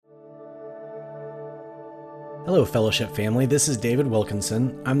Hello, Fellowship family. This is David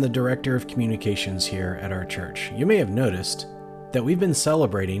Wilkinson. I'm the Director of Communications here at our church. You may have noticed that we've been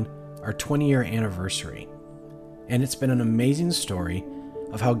celebrating our 20-year anniversary, and it's been an amazing story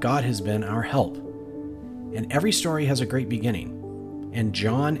of how God has been our help. And every story has a great beginning, and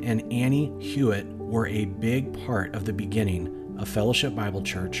John and Annie Hewitt were a big part of the beginning of Fellowship Bible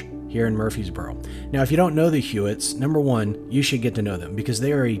Church here in Murfreesboro. Now, if you don't know the Hewitts, number one, you should get to know them because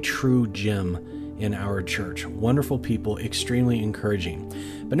they are a true gem in our church. Wonderful people, extremely encouraging.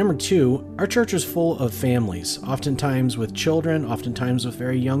 But number two, our church is full of families, oftentimes with children, oftentimes with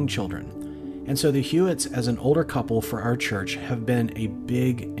very young children. And so the Hewitts, as an older couple for our church, have been a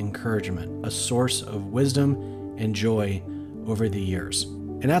big encouragement, a source of wisdom and joy over the years.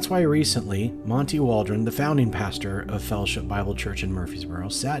 And that's why recently, Monty Waldron, the founding pastor of Fellowship Bible Church in Murfreesboro,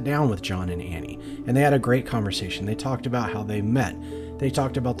 sat down with John and Annie, and they had a great conversation. They talked about how they met. They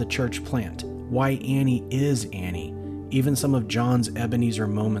talked about the church plant, why Annie is Annie, even some of John's Ebenezer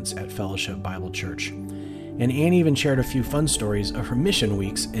moments at Fellowship Bible Church. And Annie even shared a few fun stories of her mission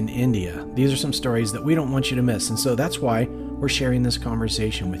weeks in India. These are some stories that we don't want you to miss, and so that's why we're sharing this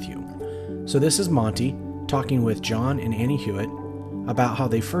conversation with you. So this is Monty talking with John and Annie Hewitt about how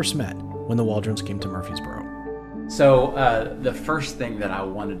they first met when the Waldrons came to Murfreesboro. So the first thing that I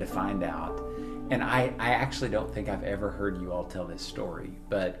wanted to find out, and I actually don't think I've ever heard you all tell this story,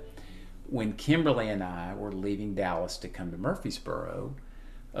 but when Kimberly and I were leaving Dallas to come to Murfreesboro,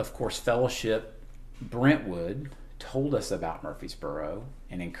 of course, Fellowship Brentwood told us about Murfreesboro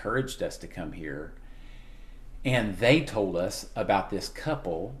and encouraged us to come here. And they told us about this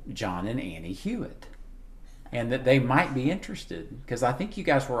couple, John and Annie Hewitt, and that they might be interested, because I think you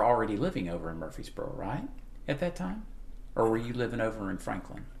guys were already living over in Murfreesboro, right, at that time? Or were you living over in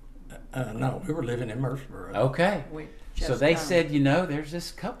Franklin? No, we were living in Murfreesboro. Okay. So they said, there's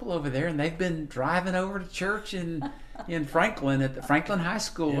this couple over there, and they've been driving over to church in Franklin, at the Franklin High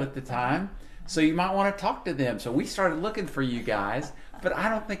School at the time. So you might want to talk to them. So we started looking for you guys, but I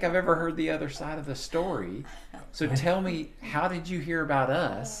don't think I've ever heard the other side of the story. So tell me, how did you hear about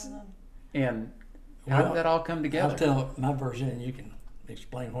us, and how did that all come together? I'll tell my version, and you can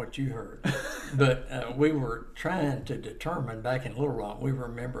explain what you heard. But we were trying to determine, back in Little Rock, we were a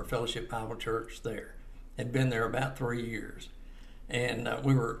member of Fellowship Bible Church there. Had been there about 3 years. And I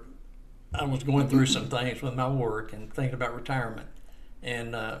was going through some things with my work and thinking about retirement.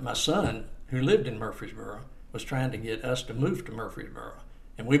 And my son, who lived in Murfreesboro, was trying to get us to move to Murfreesboro.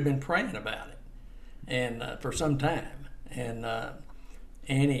 And we've been praying about it and for some time. And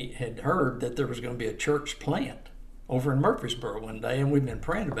Annie had heard that there was going to be a church plant over in Murfreesboro one day, and we've been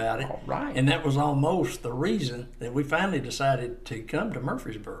praying about it. All right. And that was almost the reason that we finally decided to come to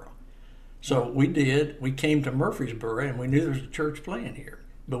Murfreesboro. So we did. We came to Murfreesboro, and we knew there was a church plant here,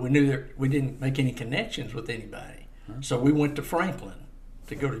 but we knew that we didn't make any connections with anybody. So we went to Franklin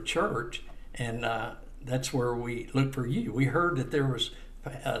to go to church, and that's where we looked for you. We heard that there was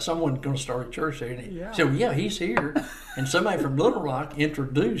someone going to start a church there, and he said, well, yeah, he's here. And somebody from Little Rock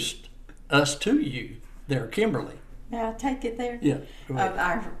introduced us to you there, Kimberly. May I take it there? Yeah, go ahead.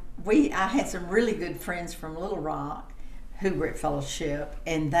 I had some really good friends from Little Rock who were at Fellowship,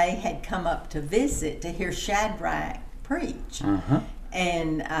 and they had come up to visit to hear Shadrach preach.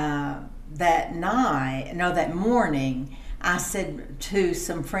 And that morning, I said to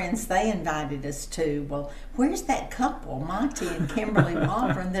some friends they invited us to, well, where's that couple, Monty and Kimberly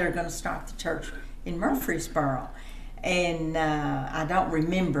Waldron, that are going to start the church in Murfreesboro? And I don't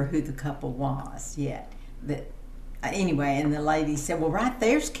remember who the couple was yet. Anyway, and the lady said, well, right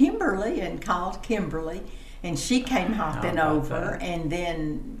there's Kimberly, and called Kimberly. And she came hopping over and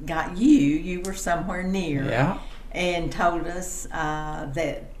then got you were somewhere near, and told us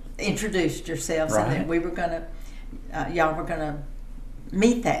introduced yourselves, and that we were going to, y'all were going to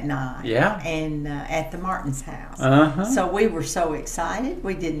meet that night, and at the Martin's house. So we were so excited,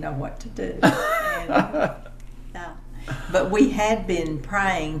 we didn't know what to do. But we had been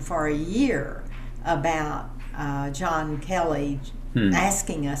praying for a year about John Kelly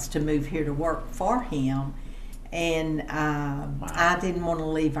asking us to move here to work for him. And I didn't want to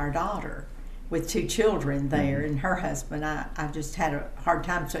leave our daughter with 2 children there and her husband. I just had a hard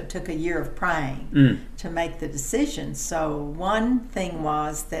time, so it took a year of praying to make the decision. So one thing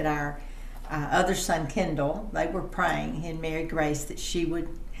was that our other son, Kendall, they were praying in Mary Grace that she would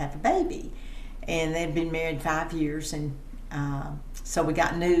have a baby. And they'd been married 5 years, and so we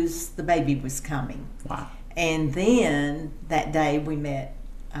got news the baby was coming. Wow. And then that day we met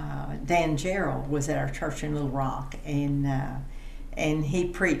Dan Gerald was at our church in Little Rock, and he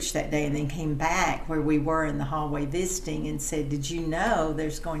preached that day, and then came back where we were in the hallway visiting and said, did you know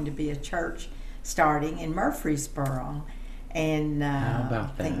there's going to be a church starting in Murfreesboro. And How about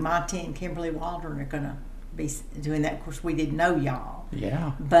I think that? Monty and Kimberly Waldron are going to be doing that. Of course, we didn't know y'all.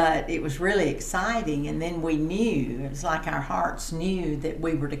 Yeah. But it was really exciting, and then we knew, it was like our hearts knew that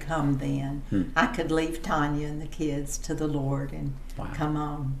we were to come then. I could leave Tanya and the kids to the Lord and come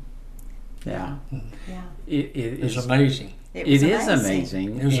on. Yeah. Yeah. It's amazing. It It was is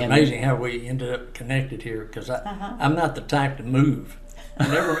amazing. It was And- amazing how we ended up connected here, because I'm not the type to move.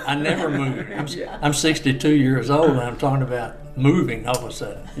 I never moved. I'm 62 years old, and I'm talking about moving all of a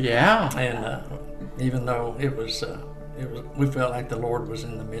sudden. Yeah. And even though it was, we felt like the Lord was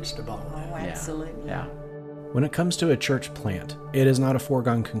in the midst of all Oh, that. absolutely. Yeah. When it comes to a church plant, it is not a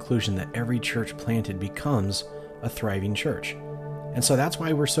foregone conclusion that every church planted becomes a thriving church. And so that's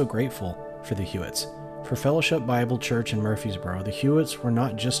why we're so grateful for the Hewitts. For Fellowship Bible Church in Murfreesboro, the Hewitts were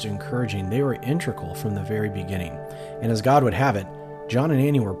not just encouraging, they were integral from the very beginning. And as God would have it, John and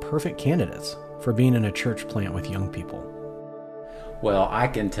Annie were perfect candidates for being in a church plant with young people. Well, I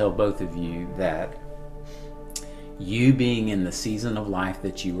can tell both of you that you being in the season of life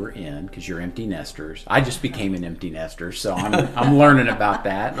that you were in, because you're empty nesters. I just became an empty nester, so I'm learning about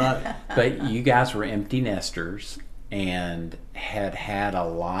that. But you guys were empty nesters and had a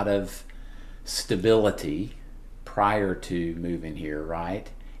lot of stability prior to moving here, right?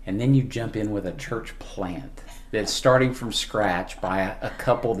 And then you jump in with a church plant that's starting from scratch by a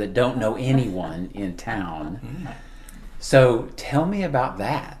couple that don't know anyone in town. So tell me about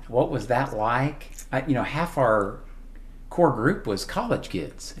that. What was that like? Half our core group was college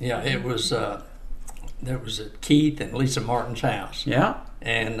kids. Yeah, it was. That was at Keith and Lisa Martin's house. Yeah.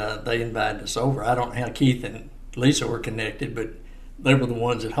 And they invited us over. I don't know how Keith and Lisa were connected, but they were the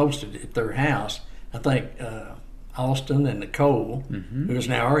ones that hosted it at their house. I think Austin and Nicole, who is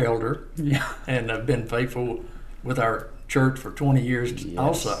now our elder, and have been faithful with our church for 20 years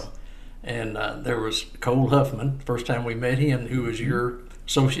also. And there was Cole Huffman, first time we met him, who was your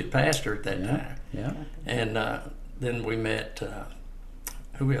associate pastor at that time. Yeah. And then we met,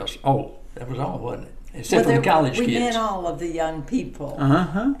 who else? Oh, that was all, wasn't it? Except for the college we kids. met all of the young people.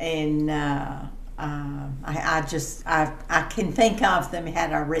 And I can think of them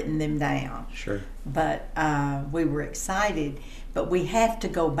had I written them down. Sure. But we were excited. But we have to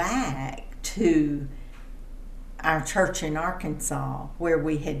go back to our church in Arkansas, where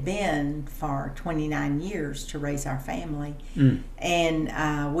we had been for 29 years to raise our family.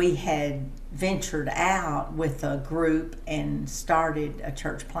 And we had ventured out with a group and started a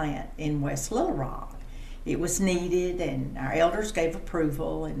church plant in West Little Rock. It was needed, and our elders gave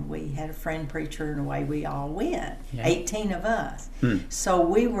approval, and we had a friend preacher, and away we all went, 18 of us. So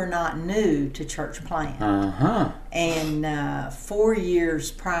we were not new to church plant. And 4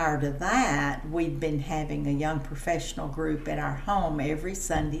 years prior to that, we'd been having a young professional group at our home every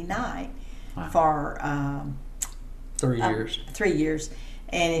Sunday night for 3 years. 3 years.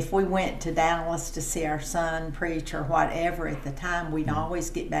 And if we went to Dallas to see our son preach or whatever at the time, we'd always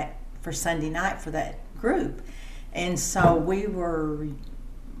get back for Sunday night for that group. And so we were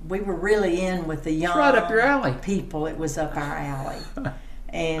really in with the young right up your alley. people. It was up our alley.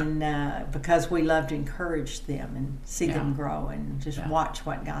 And because we loved to encourage them and see them grow and just watch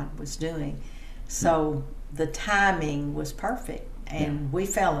what God was doing. So the timing was perfect, and we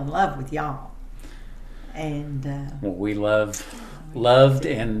fell in love with y'all. And Well, we loved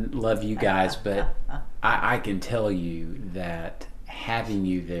and love you guys, but I can tell you that having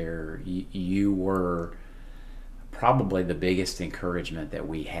you there, you were probably the biggest encouragement that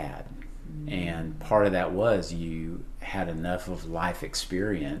we had. And part of that was you had enough of life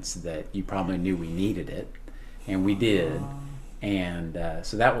experience that you probably knew we needed it, and we did. And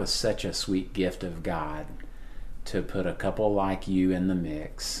so that was such a sweet gift of God to put a couple like you in the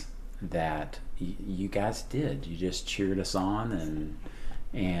mix that you guys did. You just cheered us on,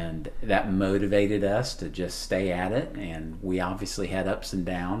 and that motivated us to just stay at it. And we obviously had ups and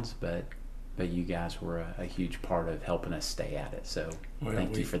downs, but you guys were a huge part of helping us stay at it. So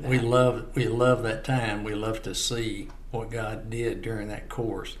thank you for that. We love that time. We love to see what God did during that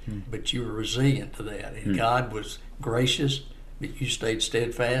course. But you were resilient to that, and God was gracious. But you stayed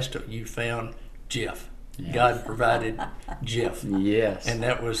steadfast till you found Jeff. God provided Jeff. Yes. And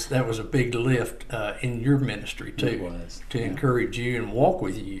that was a big lift in your ministry too. It was. To encourage you and walk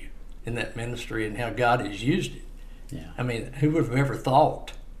with you in that ministry and how God has used it. Yeah. I mean, who would have ever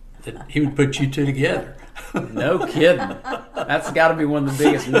thought that He would put you two together? No kidding. That's got to be one of the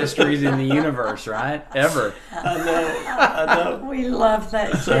biggest mysteries in the universe, right? Ever. I know. we love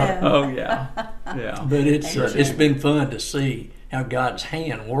that, Jeff. Oh yeah. Yeah. But it's been fun to see how God's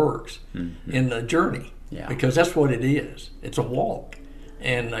hand works in the journey. Yeah. Because that's what it is. It's a walk.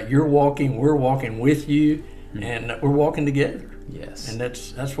 and you're walking, we're walking with you, and we're walking together. Yes. And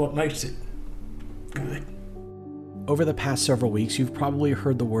that's what makes it good. Over the past several weeks, you've probably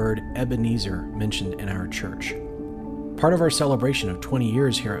heard the word Ebenezer mentioned in our church. Part of our celebration of 20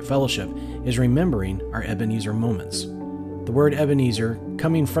 years here at Fellowship is remembering our Ebenezer moments. The word Ebenezer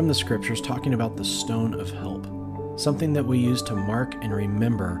coming from the scriptures talking about the stone of help, something that we use to mark and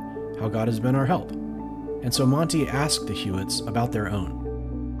remember how God has been our help. And so Monty asked the Hewitts about their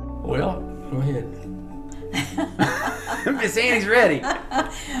own. Well, go ahead. Miss Annie's ready.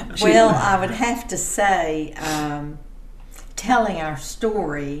 Well, I would have to say, telling our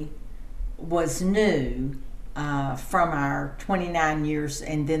story was new from our 29 years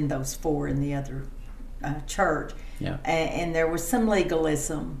and then those 4 in the other church. Yeah. And there was some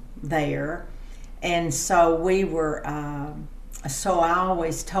legalism there. And so we were, so I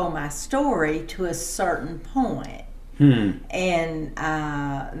always told my story to a certain point. And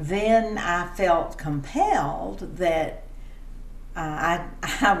then I felt compelled that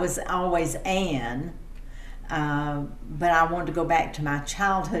I was always Ann, but I wanted to go back to my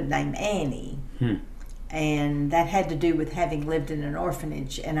childhood name, Annie. And that had to do with having lived in an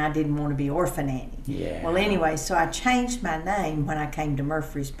orphanage, and I didn't want to be Orphan Annie. Yeah. Well, anyway, so I changed my name when I came to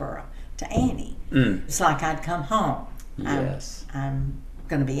Murfreesboro to Annie. It's like I'd come home. Yes. I'm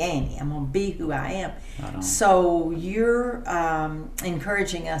going to be Annie. I'm going to be who I am. Right on. So you're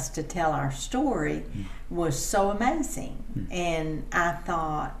encouraging us to tell our story was so amazing. And I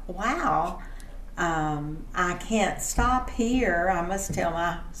thought, wow, I can't stop here. I must tell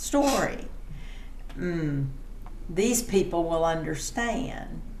my story. These people will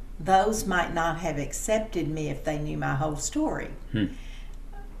understand. Those might not have accepted me if they knew my whole story.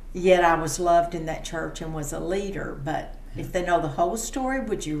 Yet I was loved in that church and was a leader. But if they know the whole story,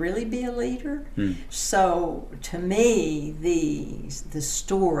 would you really be a leader? So to me, the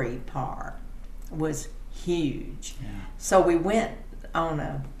story part was huge. Yeah. So we went on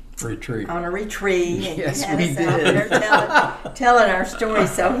a Retreat. And Yes, you had we us out did. there telling our story.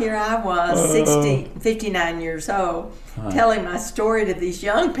 So here I was, 59 years old, telling my story to these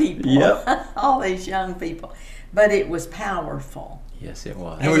young people, Yep. all these young people. But it was powerful. Yes, it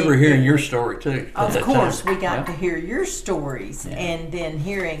was. And we were hearing your story too. at Of that course, time. we got Yeah. to hear your stories, Yeah. and then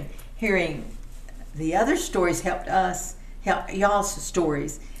hearing the other stories helped y'all's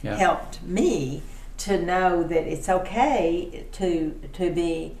stories Yeah. helped me to know that it's okay to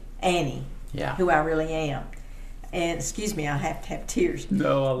be Annie, Yeah. who I really am. And excuse me, I have to have tears.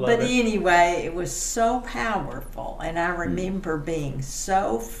 No, I love But it. anyway, it was so powerful, and I remember being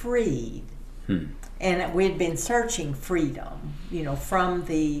so freed. And we'd been searching freedom, from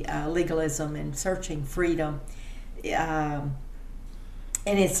the legalism and searching freedom. And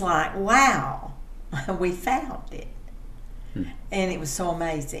it's like, wow, we found it. And it was so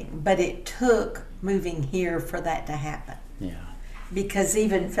amazing. But it took moving here for that to happen. Yeah. Because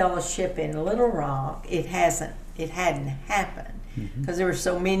even fellowship in Little Rock, it hadn't happened. Because there were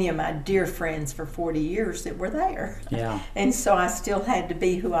so many of my dear friends for 40 years that were there. Yeah. And so I still had to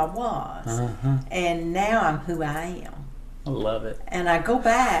be who I was. And now I'm who I am. I love it. And I go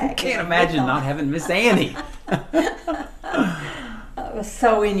back. Can't imagine not having Miss Annie.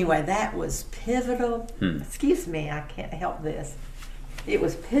 So anyway, that was pivotal. Excuse me, I can't help this. It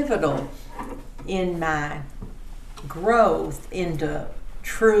was pivotal in my growth into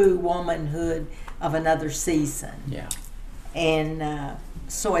true womanhood of another season. Yeah. And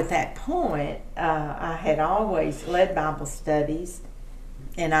so at that point, I had always led Bible studies,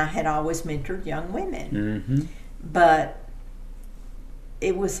 and I had always mentored young women. But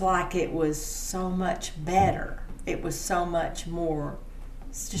it was like it was so much better. It was so much more,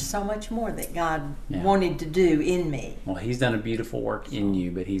 it's just so much more that God wanted to do in me. Well, He's done a beautiful work in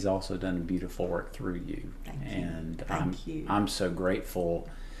you, but He's also done a beautiful work through you. Thank you. And Thank you. I'm so grateful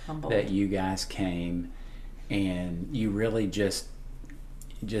Humbled. that you guys came, and you really just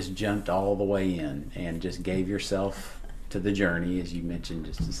jumped all the way in and just gave yourself to the journey, as you mentioned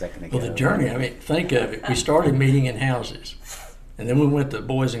just a second ago. Well, the journey, I mean, think of it. We started meeting in houses, and then we went to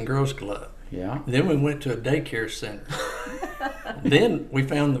Boys and Girls Club. Yeah. Then we went to a daycare center. Then we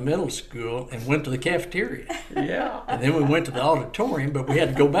found the middle school and went to the cafeteria. Yeah. And then we went to the auditorium, but we had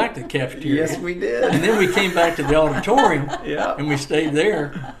to go back to the cafeteria. Yes, we did. And then we came back to the auditorium, Yeah. and we stayed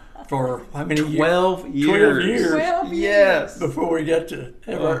there for how many years? 12 years. 12 years. 12 Yes. Before we got to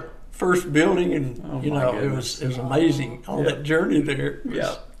have our first building, and Oh, you my know, goodness. it was amazing. All that journey there. was-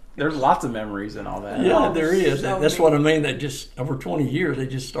 Yeah. There's lots of memories and all that. Yeah, there is. so That's what I mean. They just, over 20 years, they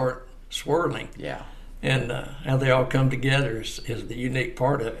just start swirling. Yeah. And how they all come together is the unique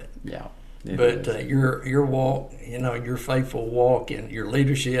part of it. Yeah. But your walk, your faithful walk and your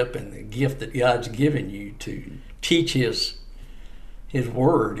leadership and the gift that God's given you to teach His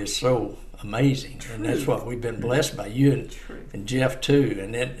Word is so amazing. Truth. And that's what we've been blessed by, you and Jeff too.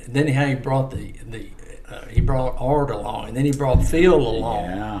 And then how He brought he brought Art along, and then He brought Phil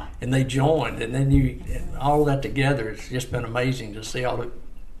along, and they joined, and then and all that together. It's just been amazing to see all the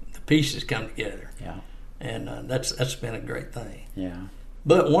pieces come together. Yeah, and that's been a great thing. Yeah.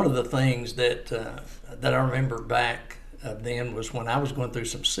 But one of the things that I remember back then was when I was going through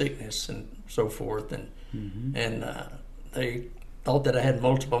some sickness and so forth, and they thought that I had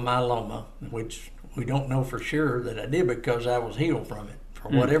multiple myeloma, which we don't know for sure that I did because I was healed from it for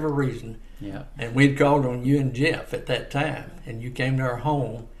whatever reason. Yeah. And we'd called on you and Jeff at that time, and you came to our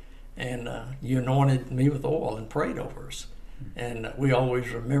home, and you anointed me with oil and prayed over us. And we always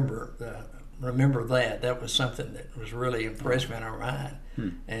remember that. That was something that was really impressed me in our mind.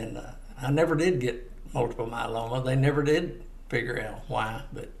 And I never did get multiple myeloma. They never did figure out why,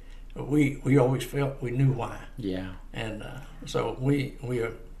 but we always felt we knew why. Yeah. And so we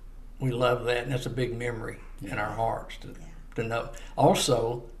love that, and that's a big memory in our hearts to know.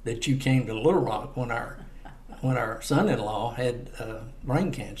 Also, that you came to Little Rock when our son-in-law had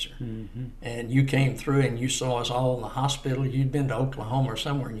brain cancer, and you came through and you saw us all in the hospital. You'd been to Oklahoma or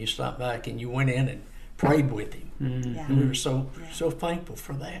somewhere, and you stopped back and you went in and prayed with him. And we were so thankful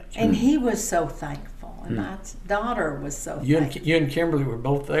for that. And he was so thankful, and my daughter was so thankful. You and Kimberly were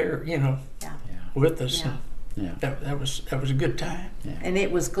both there, with us. Yeah. That was a good time. Yeah. And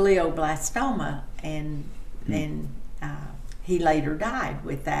it was glioblastoma, and he later died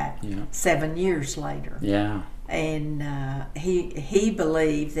with that 7 years later. Yeah. And he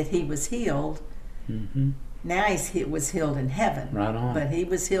believed that he was healed. Now he was healed in heaven. Right on. But he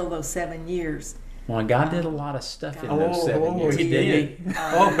was healed those 7 years. Well, God did a lot of stuff in those 7 years, He didn't He?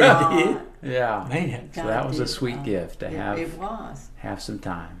 He did. Yeah. Man. So that was a sweet gift to have. It was. Have some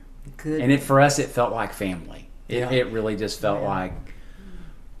time. Good. And for us, it felt like family. It really just felt like,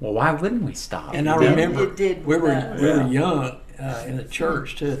 well, why wouldn't we stop? And I remember we were young in the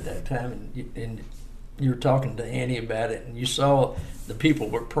church too at that time, and you were talking to Annie about it, and you saw the people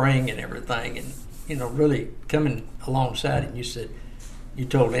were praying and everything, and really coming alongside it. And you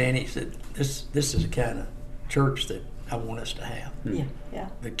told Annie, said, this is the kind of church that I want us to have. Yeah.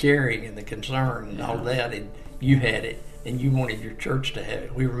 The caring and the concern and all that, and you had it, and you wanted your church to have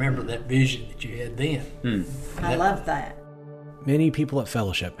it. We remember that vision that you had then. I love that. Many people at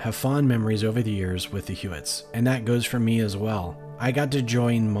Fellowship have fond memories over the years with the Hewitts, and that goes for me as well. I got to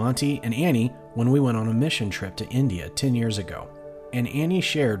join Monty and Annie when we went on a mission trip to India 10 years ago, and Annie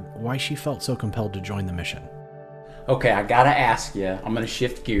shared why she felt so compelled to join the mission. Okay, I gotta ask you, I'm gonna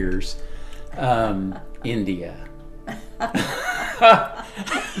shift gears. India.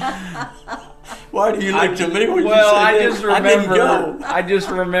 Why do you look to me when well, you say that? I just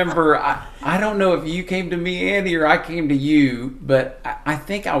remember, I don't know if you came to me, Andy, or I came to you, but I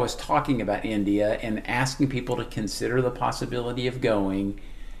think I was talking about India and asking people to consider the possibility of going.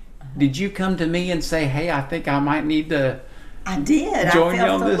 Did you come to me and say, hey, I think I might need to I did. join I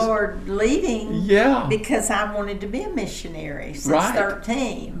you on felt the this? Lord leading. Yeah. Because I wanted to be a missionary since Right.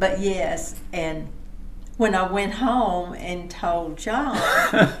 13. But yes, and when I went home and told John,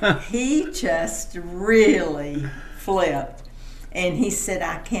 he just really flipped. And he said,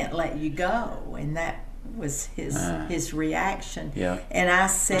 I can't let you go. And that was his reaction. Yeah. And I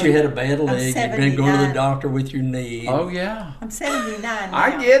said, But you had a bad I'm leg. You'd been going to the 79. doctor with your knee. Oh, yeah. I'm 79 now.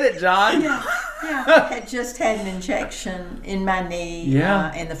 I get it, John. Yeah, I had just had an injection in my knee,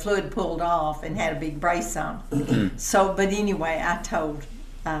 Yeah. and the fluid pulled off and had a big brace on. So, but anyway, I told,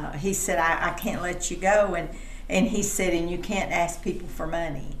 he said, I can't let you go, and he said, and you can't ask people for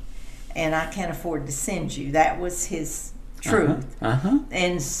money, and I can't afford to send you. That was his truth.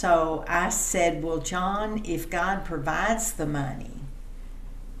 And so I said, well, John, if God provides the money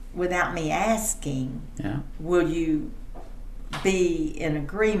without me asking, will you be in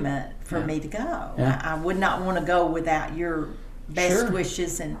agreement for me to go? Yeah. I would not want to go without your best Sure.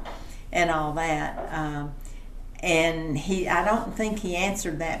 wishes and all that. And I don't think he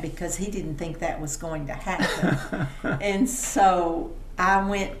answered that because he didn't think that was going to happen. And so I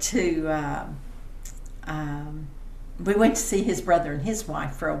went to, we went to see his brother and his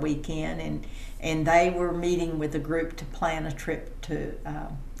wife for a weekend, and they were meeting with a group to plan a trip to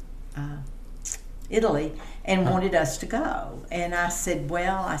Italy and wanted us to go. And I said,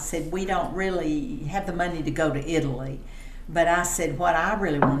 we don't really have the money to go to Italy, But I said, what I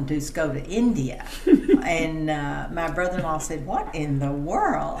really want to do is go to India. And my brother-in-law said, what in the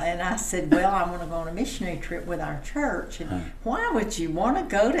world? And I said, well, I want to go on a missionary trip with our church. And why would you want to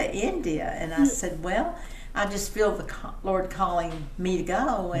go to India? And I said, well, I just feel the Lord calling me to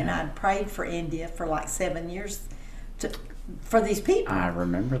go. And I'd prayed for India for like 7 years for these people. I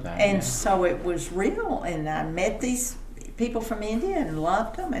remember that. And so it was real. And I met these people from India and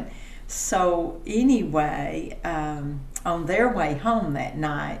loved them. And so anyway, on their way home that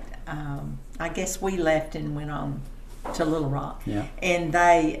night, I guess we left and went on to Little Rock. Yeah. And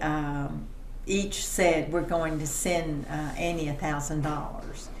they each said, we're going to send Annie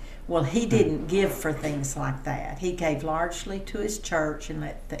 $1,000. Well, he didn't give for things like that. He gave largely to his church and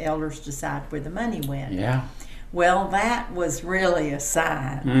let the elders decide where the money went. Yeah. Well, that was really a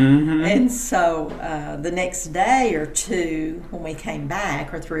sign. Mm-hmm. And so the next day or two, when we came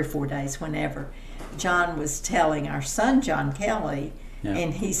back, or 3 or 4 days, whenever, John was telling our son, John Kelly,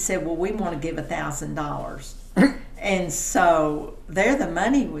 and he said, well, we want to give $1,000. And so there the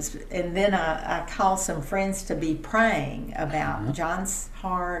money was, and then I called some friends to be praying about John's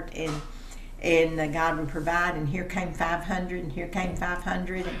heart, and God would provide, and here came 500, and here came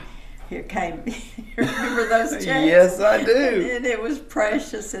 500, and here came, remember those checks? Yes, I do. And it was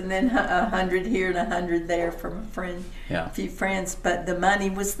precious, and then 100 here and 100 there from a friend, a few friends, but the money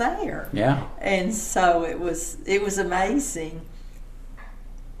was there. Yeah. And so it was amazing.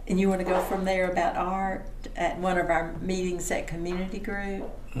 And you want to go from there about art at one of our meetings at Community Group?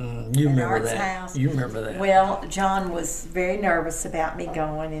 You remember Art's that? House. You remember that? Well, John was very nervous about me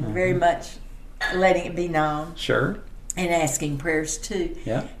going and very much letting it be known. Sure. And asking prayers too.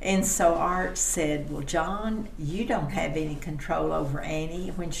 Yeah. And so Art said, well, John, you don't have any control over Annie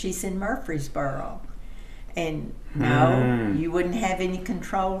when she's in Murfreesboro. And no, you wouldn't have any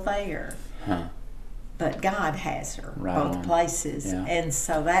control there. Huh. But God has her, Right both on. places. Yeah. And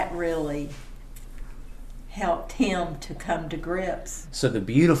so that really helped him to come to grips. So the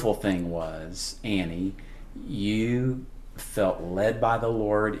beautiful thing was, Annie, you felt led by the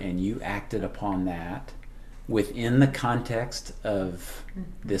Lord and you acted upon that within the context of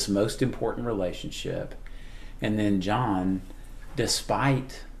this most important relationship. And then John,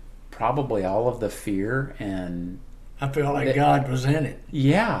 despite probably all of the fear and I feel like God was in it.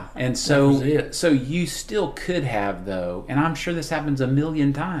 yeah, and That was it. so you still could have, though, and I'm sure this happens a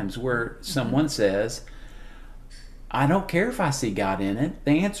million times, where someone says, I don't care if I see God in it.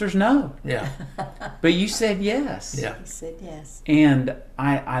 The answer's no. Yeah. But you said yes. Yeah. He said yes. And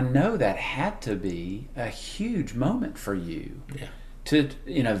I know that had to be a huge moment for you Yeah. to,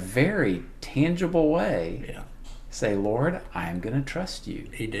 in a very tangible way, Yeah. say, Lord, I am going to trust you.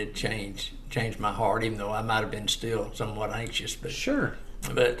 He did change my heart, even though I might have been still somewhat anxious. But Sure.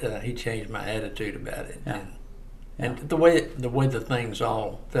 he changed my attitude about it. Yeah. And the way the things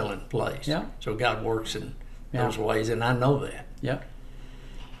all fell in place. Yeah. So God works in Yeah. those ways, and I know that. Yep.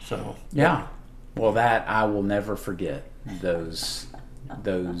 So Yeah. Well, that I will never forget those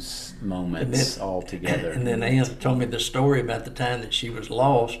moments all together. And then Ann told me the story about the time that she was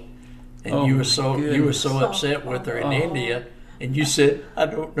lost, and Oh, you my were so goodness. upset with her in India, and you said, "I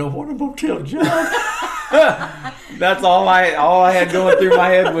don't know what I'm gonna tell John." That's all I had going through my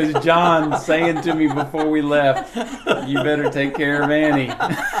head was John saying to me before we left, "You better take care of Annie."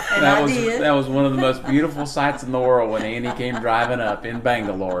 I did. That was one of the most beautiful sights in the world when Annie came driving up in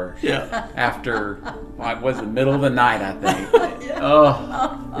Bangalore. Yeah. After, what was it, middle of the night, I think.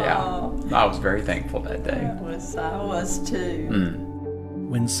 Oh, yeah. I was very thankful that day. I was too.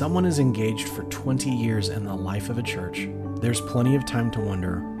 When someone is engaged for 20 years in the life of a church, there's plenty of time to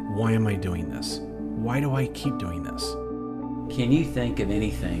wonder, why am I doing this? Why do I keep doing this? Can you think of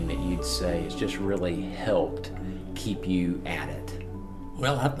anything that you'd say has just really helped keep you at it?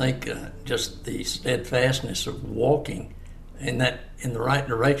 Well, I think just the steadfastness of walking in the right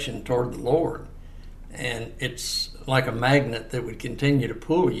direction toward the Lord, and it's like a magnet that would continue to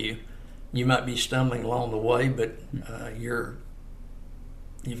pull you. You might be stumbling along the way, but you're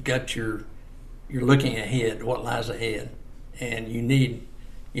looking ahead, what lies ahead, and you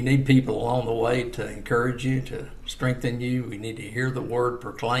need people along the way to encourage you, to strengthen you. We need to hear the word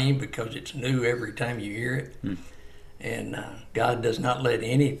proclaimed because it's new every time you hear it. And God does not let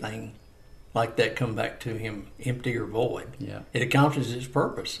anything like that come back to him empty or void. Yeah. It accomplishes its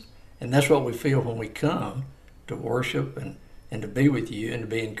purpose. And that's what we feel when we come to worship and to be with you and to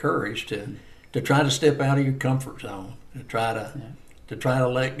be encouraged to try to step out of your comfort zone, to try to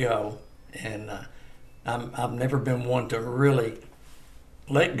let go. And I've never been one to really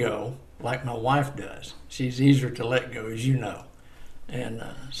let go like my wife does. She's easier to let go, as you know. And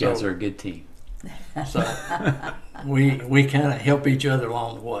You guys are a good team. So we kind of help each other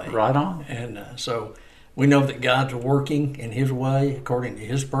along the way. Right on. And so we know that God's working in His way according to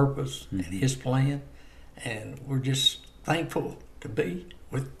His purpose and His plan, and we're just thankful to be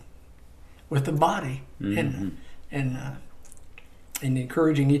with the body and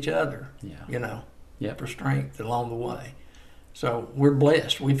encouraging each other. Yeah. For strength along the way. So we're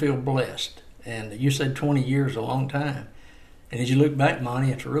blessed. We feel blessed. And you said 20 years is a long time, and as you look back,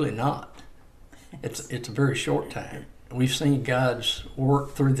 Monty, it's really not. It's a very short time. We've seen God's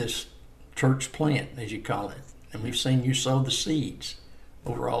work through this church plant, as you call it, and we've seen you sow the seeds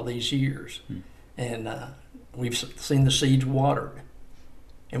over all these years, and we've seen the seeds watered,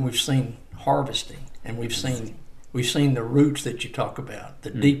 and we've seen harvesting, and we've seen the roots that you talk about, the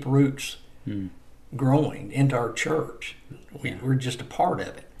deep roots growing into our church. We're just a part of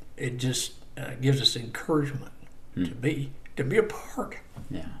it. It just gives us encouragement to be a part.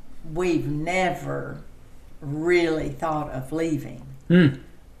 Yeah. We've never really thought of leaving.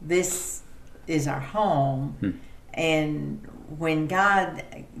 This is our home, and when God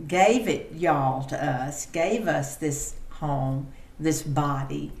gave it y'all to us, gave us this home, this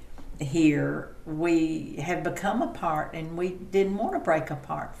body here, we have become a part, and we didn't want to break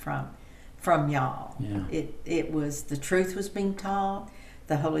apart from y'all. Yeah. It was, the truth was being taught,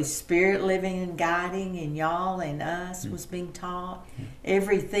 the Holy Spirit living and guiding in y'all and us was being taught.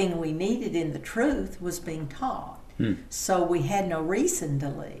 Everything we needed in the truth was being taught. So we had no reason to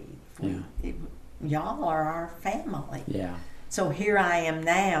leave. Y'all are our family. Yeah. So here I am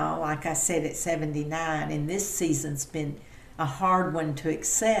now, like I said, at 79, and this season's been a hard one to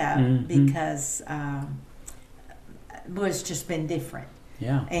accept because it's just been different.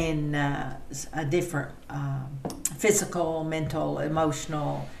 Yeah. And a different physical, mental,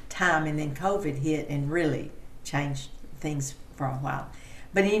 emotional time, and then COVID hit and really changed things for a while.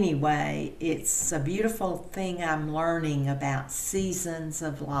 But anyway, it's a beautiful thing I'm learning about seasons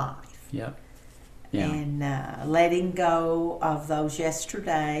of life. Yep. Yeah. And letting go of those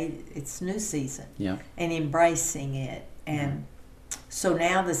yesterday, it's new season. Yeah. And embracing it. And so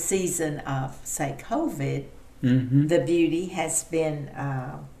now the season of, say, COVID, the beauty has been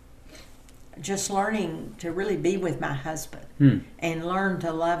just learning to really be with my husband and learn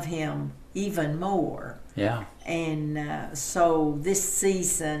to love him even more. Yeah. And so this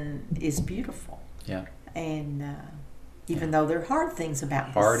season is beautiful. Yeah. And even though there are hard things about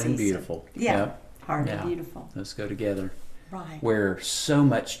this Hard season. and beautiful. Yeah. Yep. Hard Yeah. and beautiful. Those go together. Right. Where so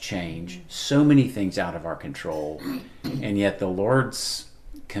much change, so many things out of our control, and yet the Lord's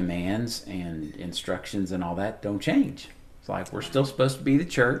commands and instructions and all that don't change. It's like we're still supposed to be the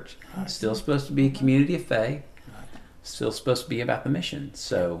church, still supposed to be a community of faith, still supposed to be about the mission.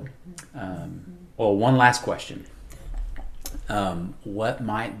 So, well, one last question. What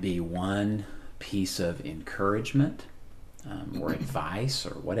might be one piece of encouragement or advice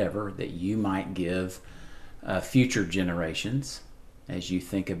or whatever that you might give future generations as you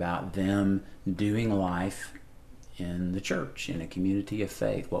think about them doing life in the church, in a community of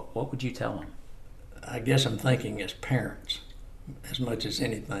faith? What would you tell them? I guess I'm thinking as parents, as much as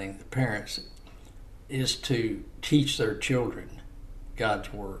anything, the parents, is to teach their children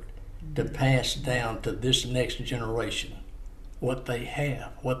God's Word, to pass down to this next generation what they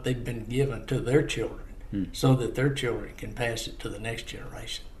have, what they've been given to their children, so that their children can pass it to the next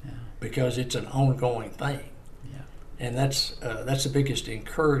generation. Yeah. Because it's an ongoing thing. Yeah. And that's the biggest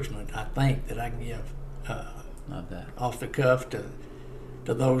encouragement, I think, that I can give Love that. off the cuff to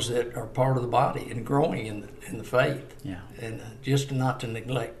those that are part of the body and growing in the faith. Yeah. And just not to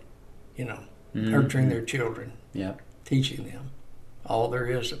neglect, nurturing their children, Yep. teaching them all there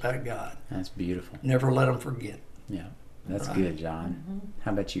is about God. That's beautiful. Never let them forget. Yeah. That's Right. good, John.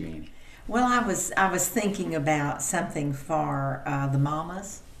 How about you, Annie? Well, I was thinking about something for the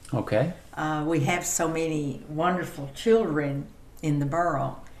mamas. Okay. We have so many wonderful children in the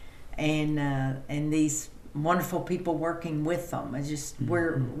borough, and these wonderful people working with them. It's just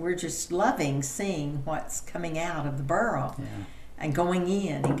we're just loving seeing what's coming out of the borough, and going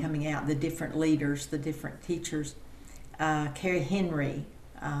in and coming out. The different leaders, the different teachers. Carrie Henry,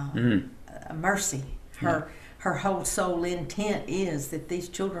 Mercy, her whole soul intent is that these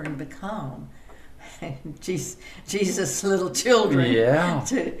children become Jesus' little children. Yeah.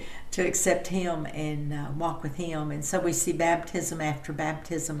 To accept Him and walk with Him. And so we see baptism after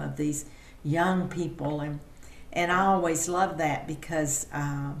baptism of these young people. And I always love that because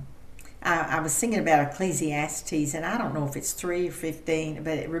I was thinking about Ecclesiastes, and I don't know if it's 3 or 15,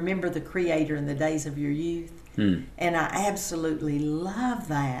 but remember the Creator in the days of your youth. And I absolutely love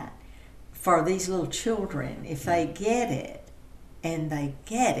that for these little children. If they get it, and they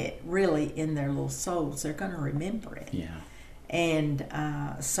get it really in their little souls, they're going to remember it. Yeah. And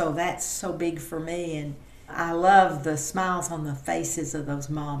so that's so big for me. And I love the smiles on the faces of those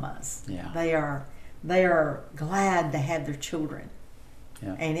mamas. Yeah. They are glad to have their children.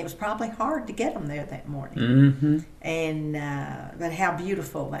 Yeah. And it was probably hard to get them there that morning. Mm-hmm. And but how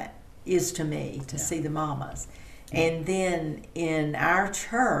beautiful that is to me to see the mamas. And then in our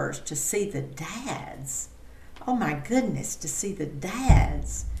church to see the dads. Oh my goodness, to see the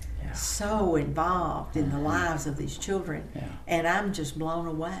dads so involved in the lives of these children. Yeah. And I'm just blown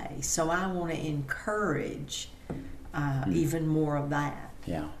away. So I want to encourage even more of that.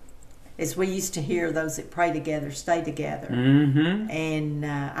 Yeah. As we used to hear, those that pray together stay together. Mm-hmm. And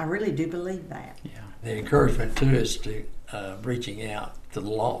I really do believe that. Yeah. The encouragement too is to reaching out to the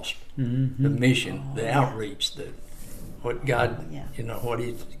lost, Mm-hmm. the mission, the outreach, what God, Yeah. what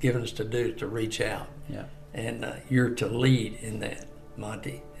He's given us to do to reach out. Yeah. And you're to lead in that,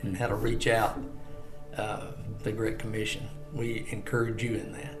 Monty, and how to reach out, the Great Commission. We encourage you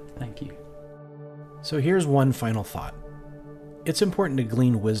in that. Thank you. So here's one final thought. It's important to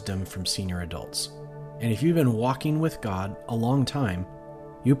glean wisdom from senior adults. And if you've been walking with God a long time,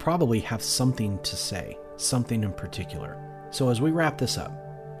 you probably have something to say, something in particular. So as we wrap this up,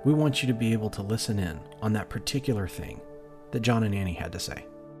 we want you to be able to listen in on that particular thing that John and Annie had to say.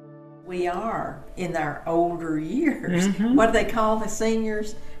 We are in our older years. Mm-hmm. What do they call the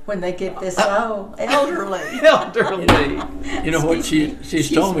seniors when they get this old? Elderly. Elderly. You know what Excuse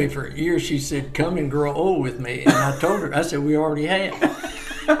she's told me for years. She said, "Come and grow old with me," and I told her, I said, "We already have."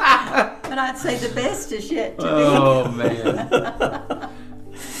 But I'd say the best is yet to be. Oh, man.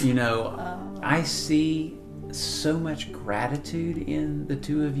 I see so much gratitude in the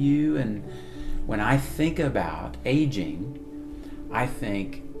two of you. And when I think about aging, I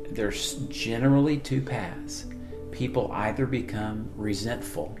think there's generally two paths. People either become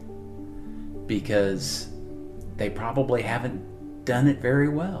resentful because they probably haven't done it very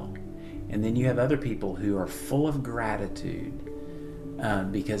well. And then you have other people who are full of gratitude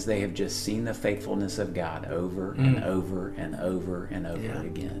because they have just seen the faithfulness of God over and over and over and over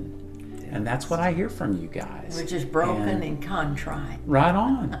again. And that's what I hear from you guys. We're just broken and contrite. Right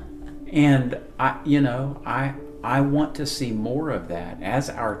on. And I want to see more of that as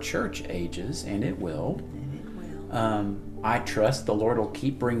our church ages, and it will. I trust the Lord will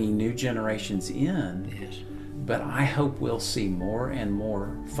keep bringing new generations in. Yes. But I hope we'll see more and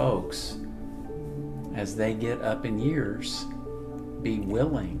more folks as they get up in years be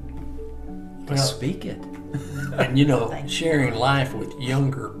willing to speak it. And sharing life with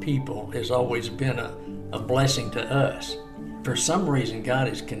younger people has always been a blessing to us. For some reason, God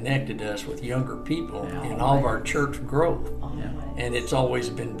has connected us with younger people in all of our church growth. And it's always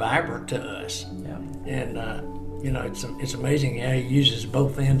been vibrant to us. Yeah. And, it's amazing how He uses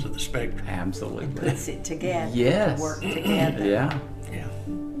both ends of the spectrum. Absolutely. Puts it together. Yes. To work together. Yeah.